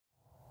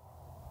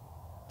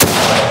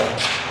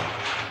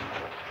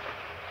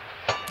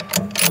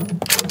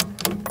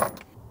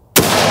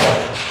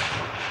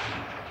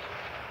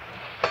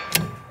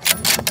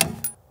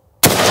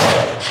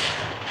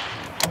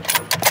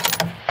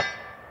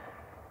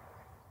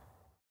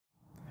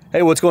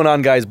Hey, what's going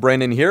on, guys?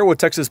 Brandon here with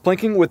Texas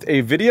Plinking with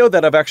a video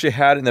that I've actually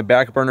had in the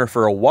back burner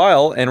for a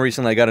while, and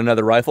recently I got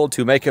another rifle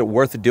to make it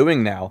worth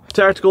doing now.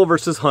 Tactical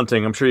versus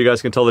hunting. I'm sure you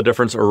guys can tell the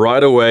difference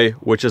right away,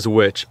 which is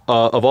which.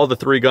 Of all the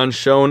three guns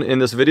shown in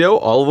this video,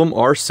 all of them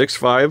are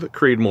 6.5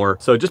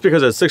 Creedmoor. So just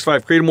because it's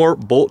 6.5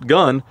 Creedmoor bolt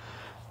gun,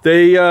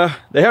 they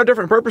have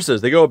different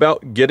purposes. They go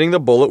about getting the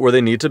bullet where they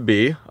need to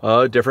be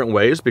different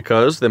ways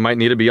because they might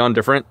need to be on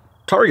different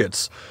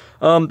targets.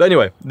 But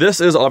anyway, this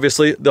is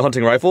obviously the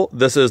hunting rifle.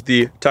 This is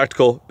the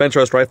tactical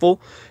benchrest rifle.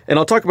 And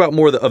I'll talk about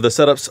more of the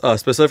setups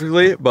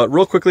specifically, but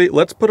real quickly,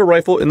 let's put a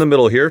rifle in the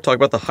middle here, talk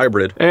about the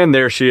hybrid. And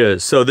there she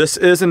is. So this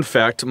is in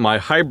fact my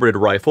hybrid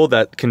rifle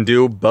that can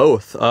do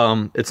both.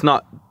 It's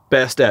not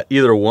best at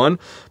either one,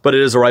 but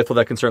it is a rifle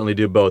that can certainly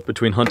do both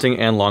between hunting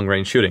and long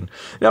range shooting.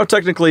 Now,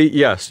 technically,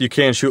 yes, you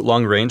can shoot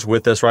long range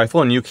with this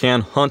rifle and you can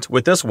hunt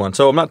with this one.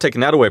 So I'm not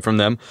taking that away from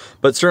them,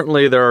 but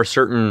certainly there are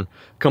certain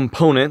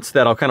components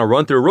that I'll kind of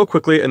run through real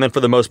quickly. And then for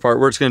the most part,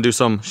 we're just going to do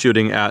some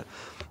shooting at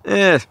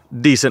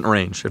decent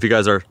range. If you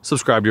guys are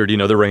subscribed, you already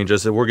know the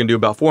ranges. We're gonna do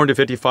about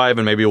 455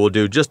 and maybe we'll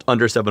do just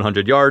under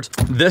 700 yards.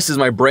 This is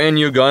my brand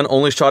new gun.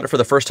 Only shot it for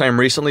the first time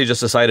recently, just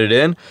decided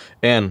in,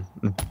 and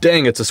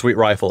dang, it's a sweet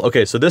rifle.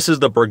 Okay, so this is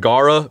the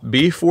Bergara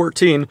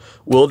B-14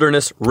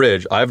 Wilderness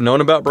Ridge. I've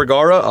known about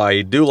Bergara.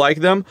 I do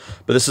like them,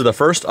 but this is the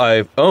first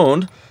I've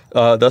owned.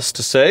 Thus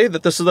to say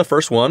that this is the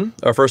first one,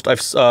 or first I've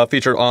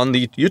featured on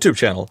the YouTube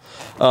channel.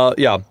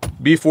 Yeah,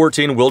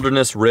 B-14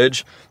 Wilderness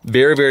Ridge,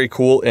 very, very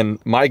cool, and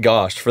my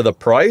gosh, for the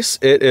price,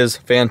 it is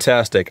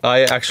fantastic.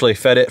 I actually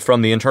fed it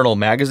from the internal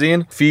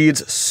magazine.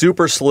 Feeds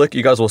super slick.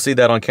 You guys will see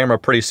that on camera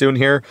pretty soon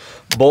here.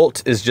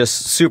 Bolt is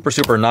just super,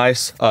 super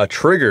nice.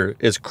 Trigger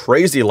is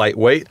crazy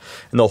lightweight,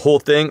 and the whole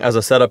thing, as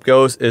a setup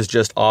goes, is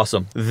just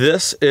awesome.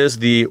 This is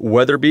the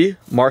Weatherby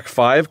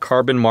MkV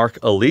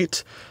CarbonMark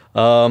Elite.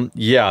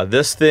 Yeah,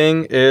 this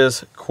thing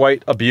is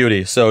quite a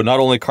beauty. So not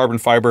only carbon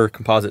fiber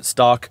composite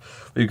stock,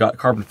 we've got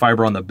carbon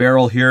fiber on the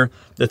barrel here.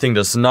 The thing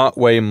does not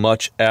weigh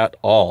much at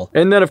all.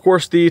 And then of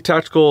course the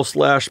tactical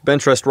slash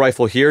benchrest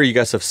rifle here, you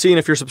guys have seen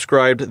if you're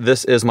subscribed.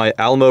 This is my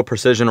Alamo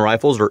Precision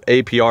Rifles, or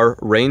APR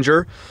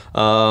Ranger.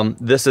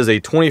 This is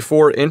a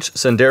 24-inch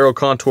Sendero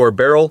contour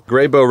barrel,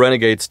 Graybow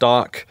Renegade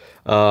stock,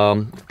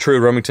 true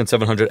Remington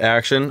 700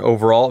 action.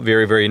 Overall,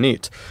 very, very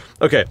neat.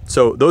 Okay,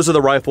 so those are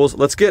the rifles.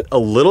 Let's get a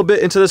little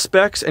bit into the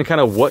specs and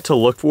kind of what to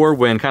look for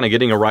when kind of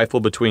getting a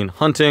rifle between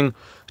hunting,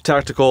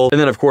 tactical,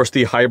 and then of course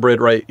the hybrid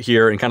right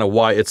here, and kind of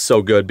why it's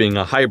so good being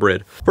a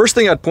hybrid. First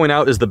thing I'd point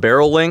out is the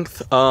barrel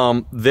length.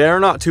 They're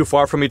not too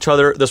far from each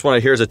other. This one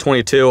right here is a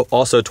 22,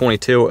 also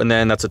 22, and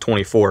then that's a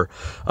 24.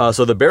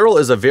 So the barrel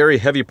is a very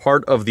heavy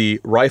part of the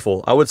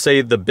rifle. I would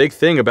say the big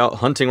thing about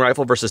hunting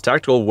rifle versus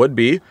tactical would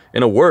be,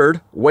 in a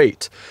word,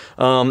 weight.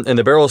 And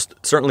the barrel is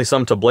certainly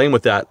some to blame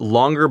with that.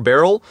 Longer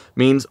barrel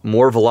means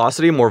more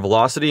velocity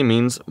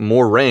means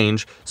more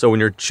range. So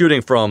when you're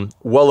shooting from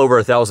well over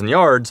 1,000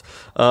 yards,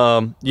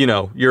 you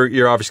know,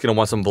 you're obviously going to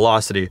want some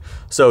velocity.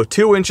 So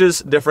 2 inches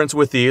difference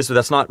with these, but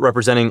that's not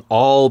representing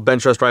all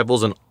benchrest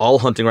rifles and all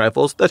hunting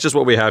rifles. That's just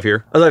what we have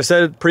here. As I've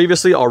said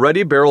previously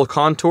already, barrel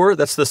contour,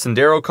 that's the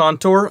Sendero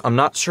contour. I'm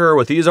not sure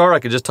what these are. I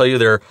could just tell you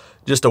they're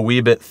just a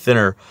wee bit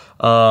thinner.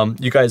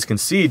 You guys can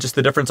see just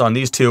the difference on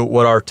these two,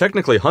 what are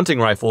technically hunting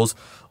rifles.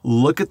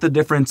 Look at the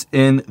difference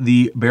in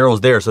the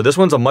barrels there. So this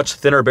one's a much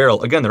thinner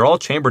barrel. Again, they're all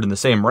chambered in the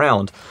same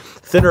round.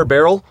 Thinner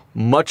barrel,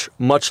 much,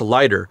 much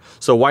lighter.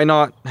 So why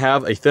not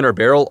have a thinner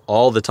barrel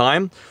all the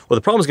time? Well,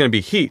 the problem is going to be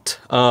heat.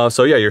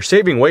 So yeah, you're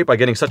saving weight by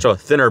getting such a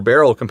thinner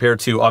barrel compared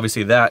to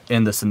obviously that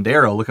in the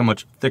Sendero. Look how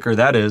much thicker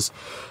that is.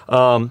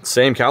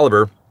 Same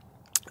caliber.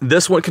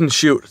 This one can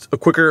shoot a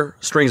quicker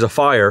strings of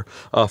fire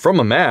from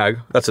a mag.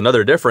 That's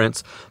another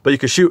difference. But you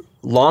can shoot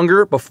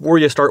longer before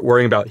you start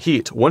worrying about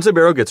heat. Once the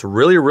barrel gets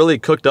really, really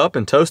cooked up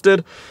and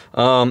toasted,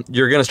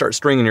 you're going to start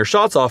stringing your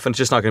shots off, and it's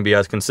just not going to be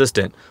as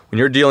consistent. When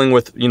you're dealing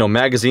with, you know,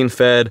 magazine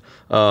fed,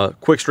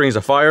 quick strings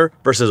of fire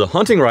versus a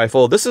hunting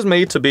rifle, this is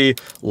made to be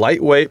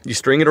lightweight. You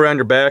string it around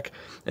your back,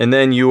 and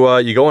then you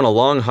go on a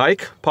long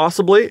hike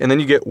possibly, and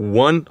then you get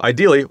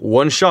ideally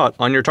one shot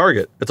on your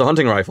target. It's a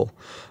hunting rifle.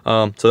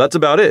 So that's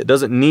about it. It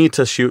doesn't need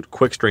to shoot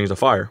quick strings of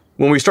fire.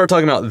 When we start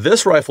talking about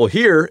this rifle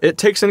here, it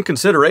takes in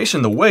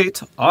consideration the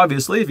weight,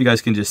 obviously, if you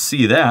guys can just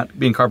see that,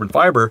 being carbon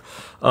fiber.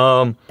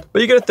 But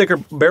you get a thicker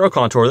barrel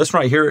contour. This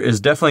right here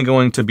is definitely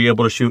going to be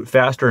able to shoot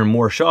faster and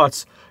more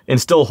shots and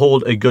still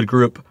hold a good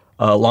group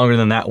longer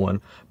than that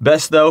one.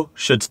 Best though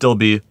should still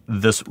be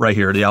this right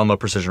here, the Alamo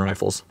Precision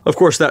Rifles. Of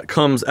course, that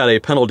comes at a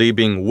penalty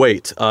being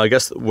weight. I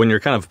guess when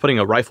you're kind of putting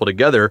a rifle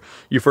together,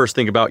 you first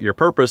think about your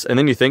purpose, and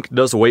then you think,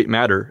 does weight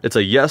matter? It's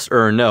a yes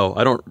or a no.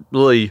 I don't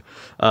really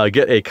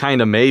get a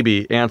kind of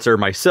maybe answer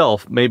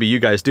myself. Maybe you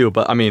guys do,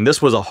 but I mean,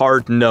 this was a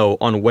hard no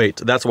on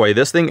weight. That's why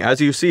this thing, as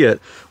you see it,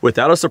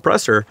 without a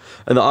suppressor,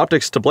 and the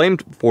optics to blame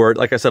for it,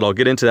 like I said, I'll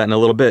get into that in a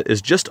little bit,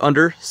 is just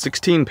under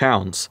 16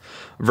 pounds.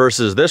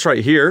 Versus this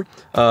right here,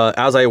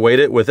 as I weighed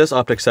it with this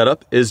optic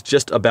setup, is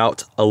just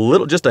about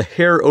just a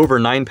hair over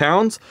 9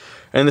 pounds.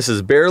 and this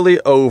is barely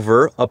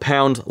over a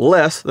pound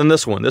less than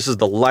this one. This is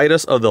the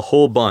lightest of the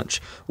whole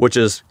bunch, which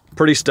is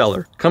pretty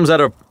stellar. Comes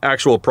at an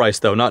actual price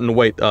though, not in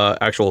weight,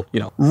 actual, you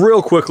know.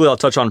 Real quickly, I'll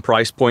touch on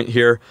price point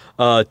here.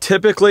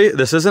 Typically,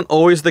 this isn't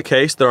always the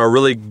case. There are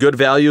really good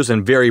values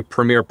and very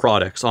premier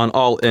products on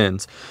all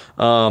ends.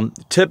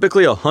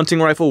 Typically, a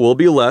hunting rifle will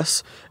be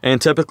less,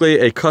 and typically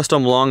a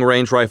custom long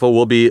range rifle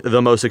will be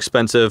the most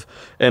expensive,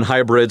 and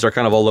hybrids are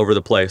kind of all over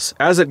the place.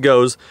 As it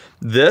goes,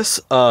 this,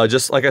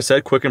 just like I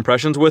said, quick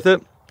impressions with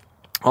it,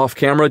 off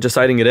camera, just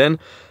sighting it in.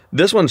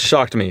 This one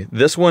shocked me.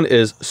 This one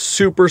is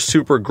super,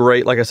 super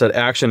great. Like I said,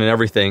 action and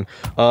everything.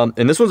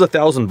 And this one's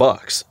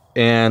 $1,000.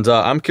 And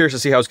I'm curious to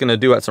see how it's going to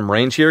do at some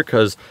range here,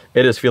 because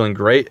it is feeling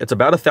great. It's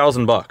about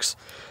 $1,000.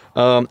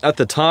 At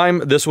the time,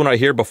 this one right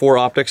here, before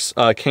optics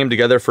came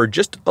together, for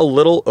just a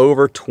little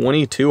over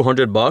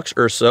 $2,200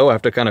 or so. I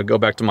have to kind of go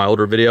back to my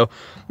older video.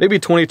 Maybe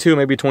 22,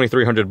 maybe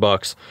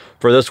 $2,300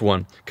 for this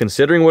one.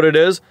 Considering what it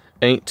is,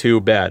 ain't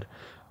too bad.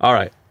 All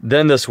right,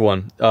 then this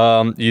one.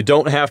 You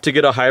don't have to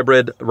get a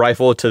hybrid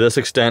rifle to this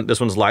extent.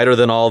 This one's lighter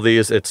than all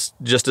these. It's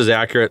just as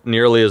accurate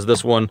nearly as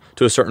this one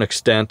to a certain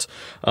extent.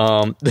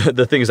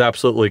 The thing is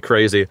absolutely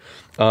crazy.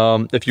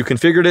 If you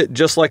configured it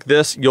just like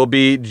this, you'll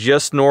be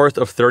just north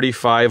of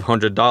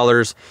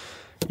 $3,500.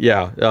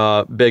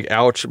 Yeah, big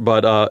ouch,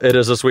 but it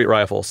is a sweet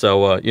rifle.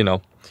 So, you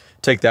know,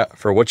 take that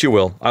for what you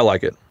will. I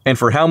like it. And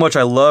for how much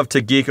I love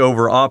to geek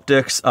over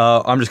optics,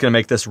 I'm just going to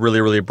make this really,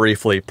 really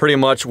briefly. Pretty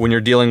much when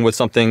you're dealing with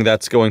something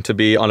that's going to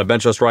be on a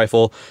benchrest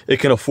rifle, it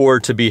can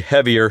afford to be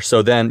heavier,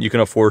 so then you can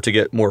afford to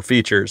get more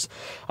features.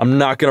 I'm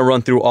not going to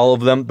run through all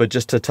of them, but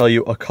just to tell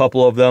you a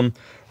couple of them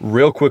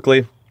real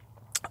quickly.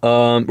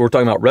 We're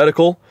talking about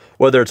reticle,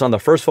 whether it's on the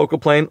first focal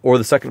plane or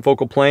the second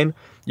focal plane,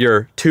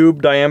 your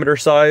tube diameter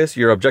size,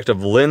 your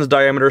objective lens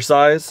diameter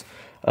size.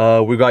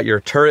 We've got your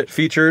turret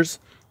features.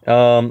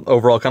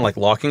 Overall kind of like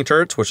locking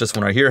turrets, which this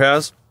one right here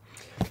has.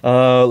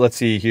 Let's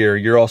see here.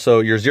 You're also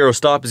your zero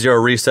stop, zero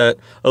reset,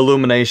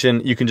 illumination.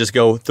 You can just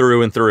go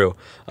through and through.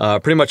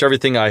 Pretty much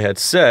everything I had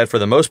said for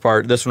the most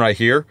part. This one right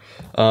here.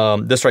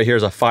 This right here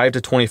is a 5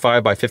 to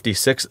 25 by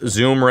 56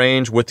 zoom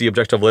range with the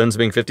objective lens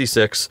being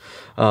 56.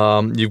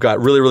 You've got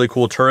really, really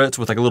cool turrets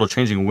with like a little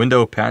changing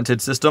window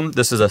patented system.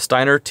 This is a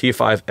Steiner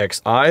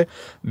T5Xi.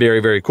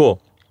 Very, very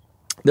cool.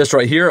 This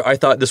right here, I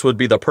thought this would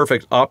be the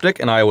perfect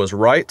optic, and I was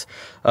right.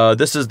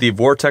 This is the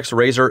Vortex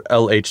Razor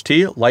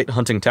LH-T, light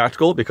hunting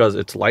tactical, because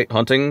it's light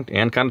hunting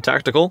and kind of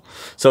tactical.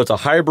 So it's a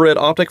hybrid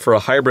optic for a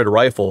hybrid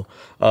rifle.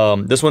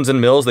 This one's in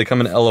mils. They come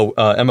in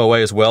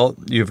MOA as well.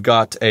 You've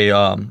got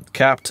a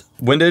capped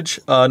windage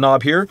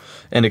knob here,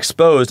 and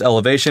exposed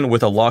elevation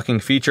with a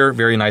locking feature.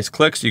 Very nice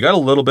clicks. You got a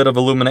little bit of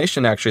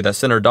illumination, actually, that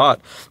center dot,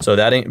 so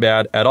that ain't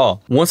bad at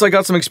all. Once I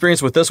got some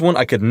experience with this one,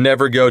 I could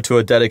never go to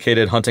a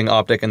dedicated hunting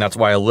optic, and that's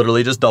why I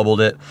literally just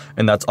doubled it,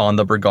 and that's on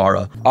the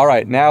Bergara. All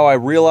right, now I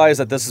realize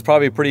that this is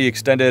probably a pretty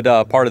extended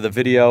part of the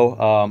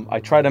video.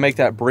 I tried to make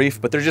that brief,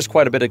 but there's just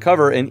quite a bit to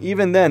cover, and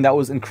even then, that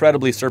was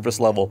incredibly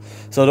surface level.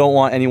 So I don't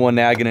want anyone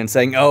nagging and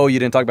saying, oh, you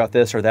didn't talk about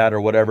this or that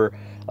or whatever.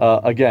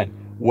 Again,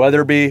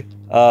 Weatherby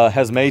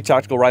has made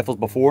tactical rifles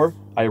before.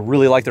 I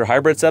really like their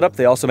hybrid setup.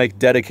 They also make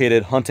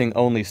dedicated hunting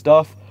only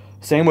stuff.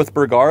 Same with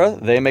Bergara.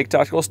 They make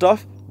tactical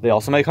stuff. They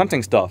also make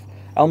hunting stuff.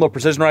 Alamo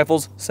Precision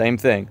Rifles, same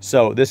thing.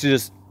 So this is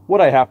just what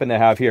I happen to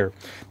have here.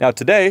 Now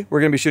today, we're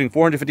gonna be shooting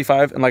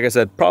 455, and like I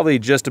said, probably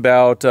just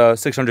about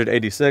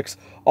 686.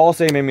 All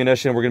same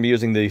ammunition. We're gonna be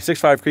using the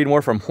 6.5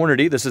 Creedmoor from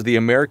Hornady. This is the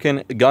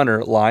American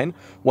Gunner line,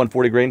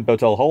 140 grain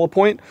Botel hollow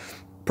point.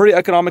 Pretty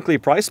economically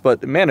priced,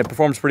 but man, it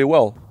performs pretty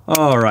well.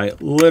 All right,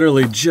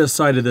 literally just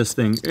sighted this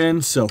thing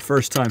in, so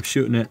first time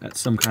shooting it at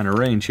some kind of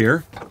range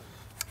here.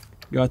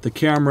 Got the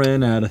camera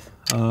in at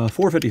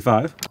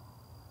 455.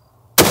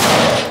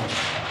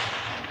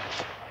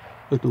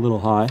 Looked a little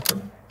high.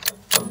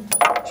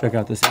 Check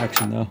out this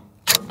action though.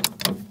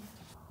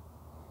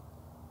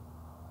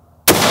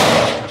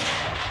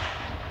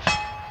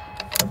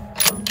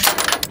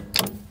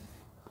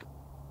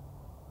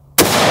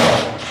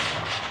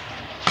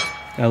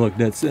 That looked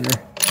dead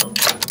center.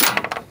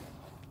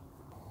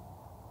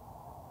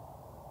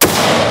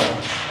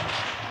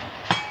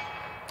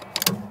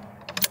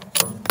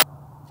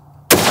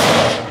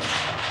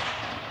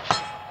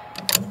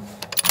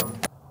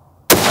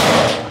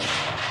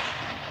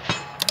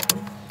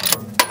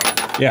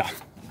 Yeah.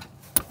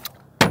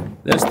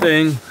 This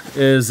thing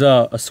is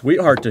a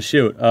sweetheart to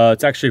shoot.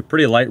 It's actually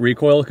pretty light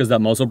recoil because that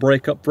muzzle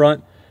brake up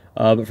front.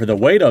 But for the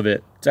weight of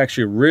it, it's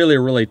actually really,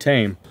 really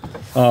tame.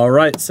 All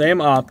right, same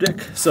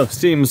optic, so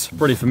seems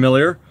pretty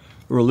familiar.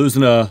 We're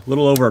losing a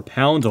little over a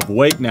pound of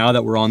weight now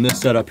that we're on this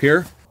setup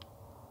here.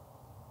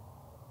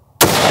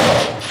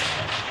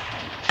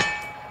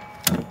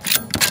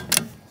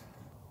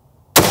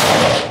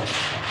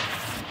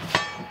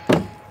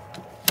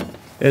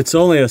 It's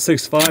only a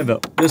 6.5,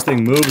 but this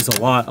thing moves a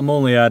lot. I'm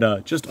only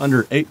at just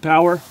under 8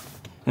 power,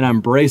 and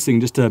I'm bracing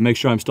just to make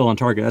sure I'm still on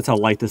target. That's how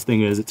light this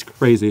thing is. It's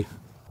crazy.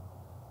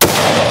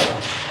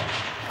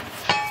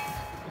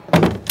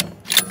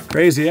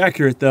 Crazy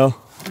accurate though.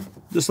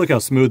 Just look how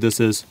smooth this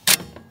is.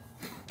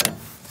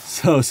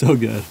 So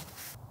good.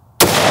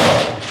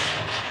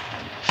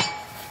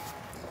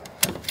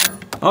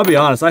 I'll be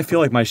honest, I feel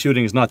like my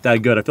shooting is not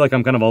that good. I feel like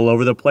I'm kind of all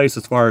over the place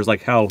as far as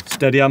like how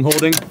steady I'm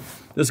holding.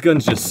 This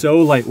gun's just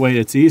so lightweight,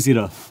 it's easy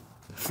to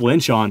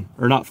flinch on,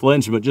 or not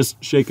flinch, but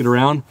just shake it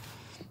around.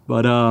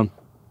 But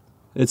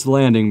it's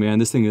landing, man.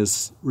 This thing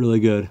is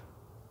really good.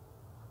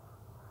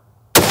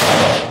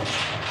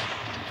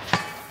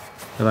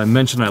 As I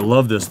mentioned, I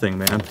love this thing,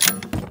 man.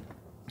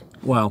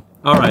 Wow.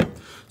 All right,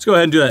 let's go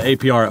ahead and do that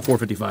APR at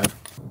 455.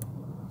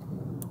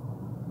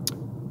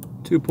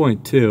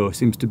 2.2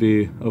 seems to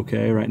be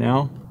okay right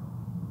now.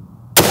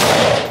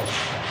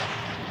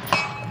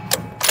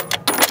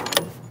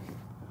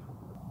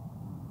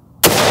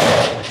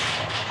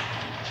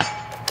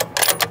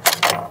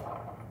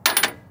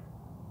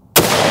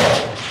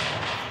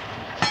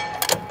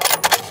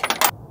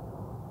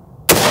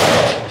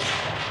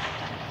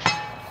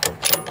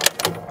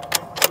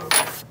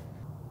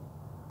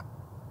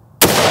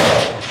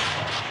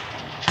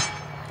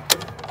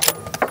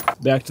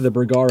 Back to the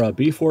Bergara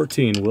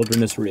B-14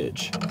 Wilderness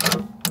Ridge.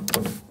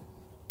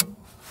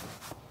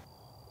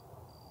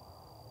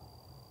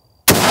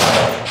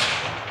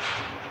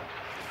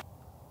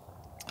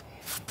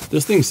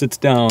 This thing sits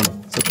down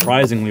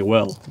surprisingly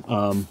well.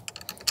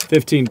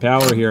 15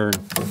 power here,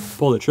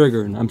 pull the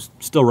trigger, and I'm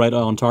still right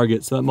on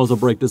target, so that muzzle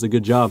brake does a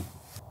good job.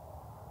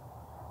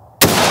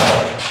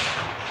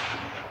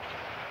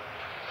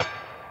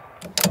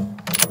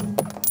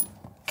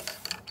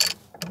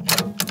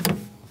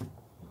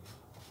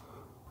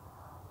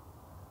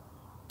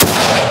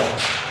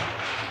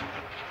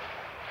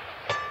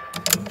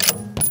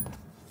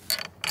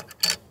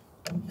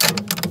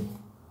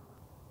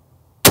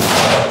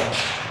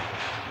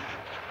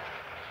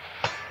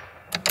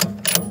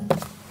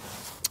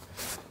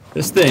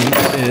 This thing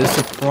is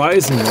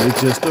surprisingly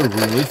just a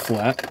really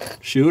flat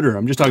shooter.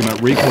 I'm just talking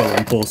about recoil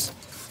impulse.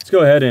 Let's go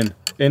ahead and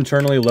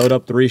internally load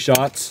up 3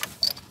 shots.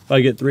 If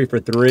I get 3 for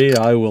 3,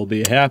 I will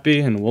be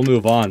happy and we'll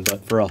move on.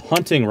 But for a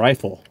hunting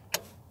rifle,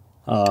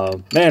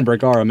 man,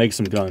 Bergara makes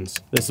some guns.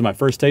 This is my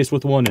first taste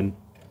with one, and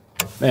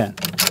man,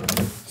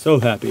 so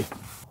happy.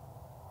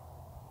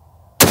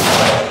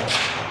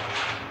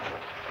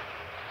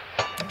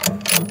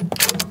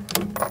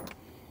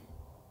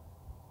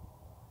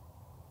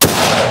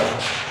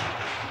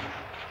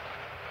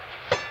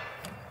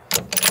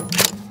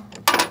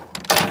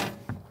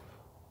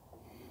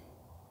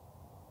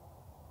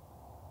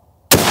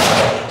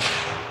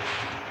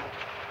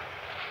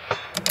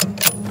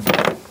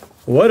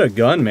 What a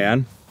gun,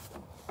 man.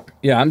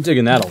 Yeah, I'm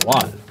digging that a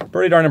lot.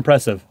 Pretty darn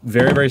impressive.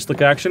 Very, very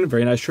slick action.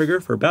 Very nice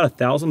trigger for about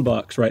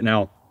 $1,000 right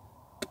now.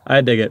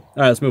 I dig it.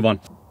 All right, let's move on.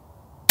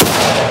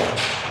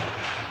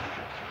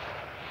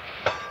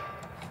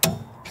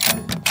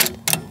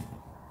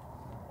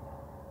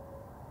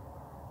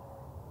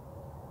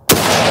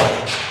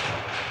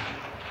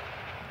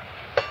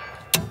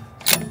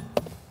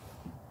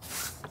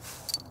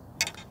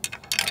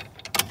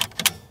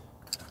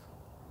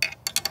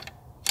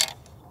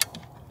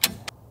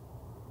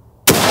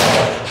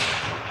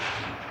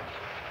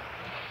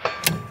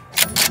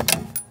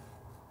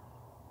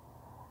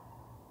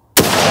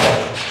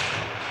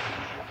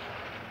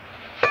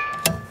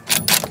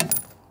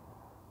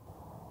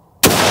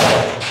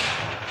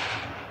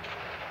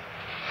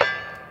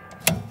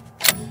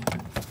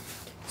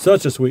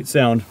 Such a sweet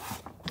sound.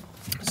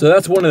 So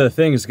that's one of the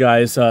things,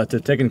 guys, to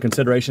take into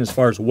consideration as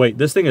far as weight.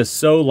 This thing is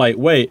so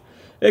lightweight,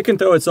 it can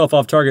throw itself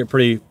off target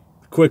pretty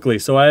quickly.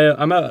 So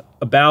I'm at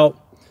about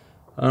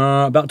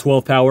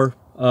 12 power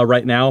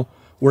right now.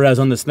 Whereas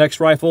on this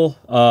next rifle,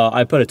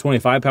 I put a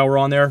 25 power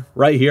on there.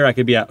 Right here, I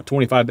could be at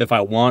 25 if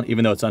I want,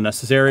 even though it's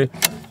unnecessary,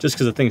 just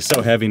because the thing's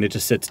so heavy and it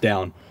just sits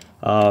down.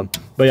 But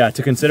yeah,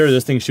 to consider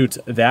this thing shoots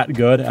that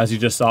good, as you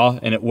just saw,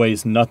 and it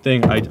weighs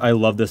nothing. I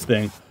love this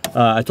thing.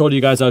 I told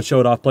you guys I would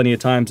show it off plenty of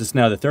times. It's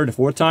now the 3rd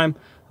or 4th time.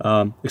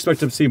 Expect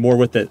to see more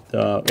with it.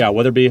 Yeah,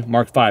 Weatherby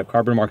MkV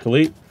CarbonMark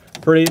Elite.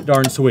 Pretty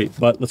darn sweet.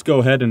 But let's go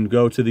ahead and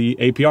go to the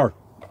APR.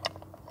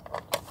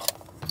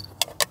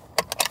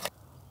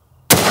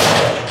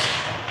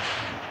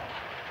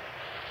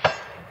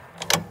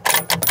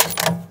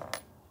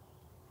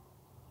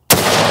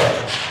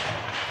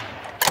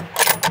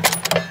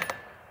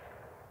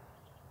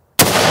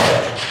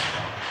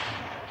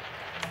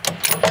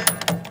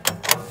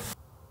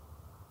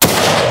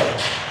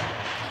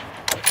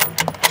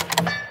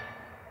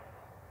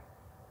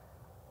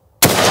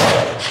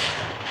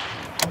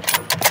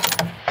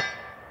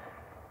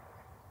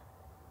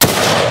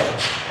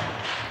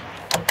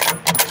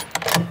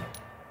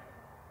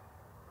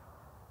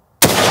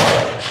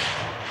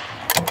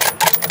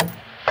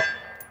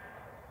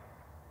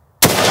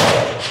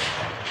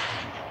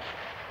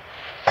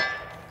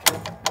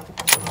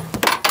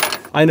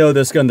 I know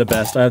this gun the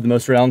best. I have the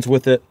most rounds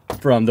with it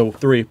from the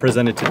 3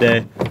 presented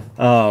today.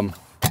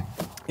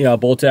 Yeah,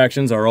 bolt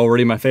actions are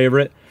already my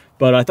favorite,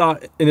 but I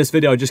thought in this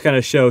video I'd just kind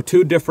of show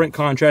 2 different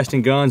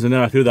contrasting guns, and then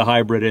I threw the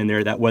hybrid in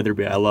there, that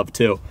Weatherby I love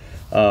too.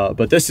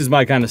 But this is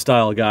my kind of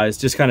style, guys.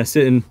 Just kind of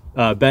sitting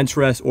bench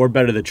rest or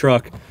better the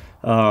truck.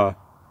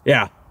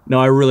 Yeah, No,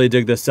 I really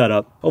dig this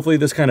setup. Hopefully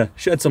this kind of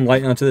sheds some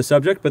light onto this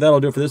subject, but that'll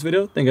do it for this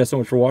video. Thank you guys so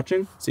much for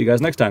watching. See you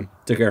guys next time.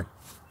 Take care.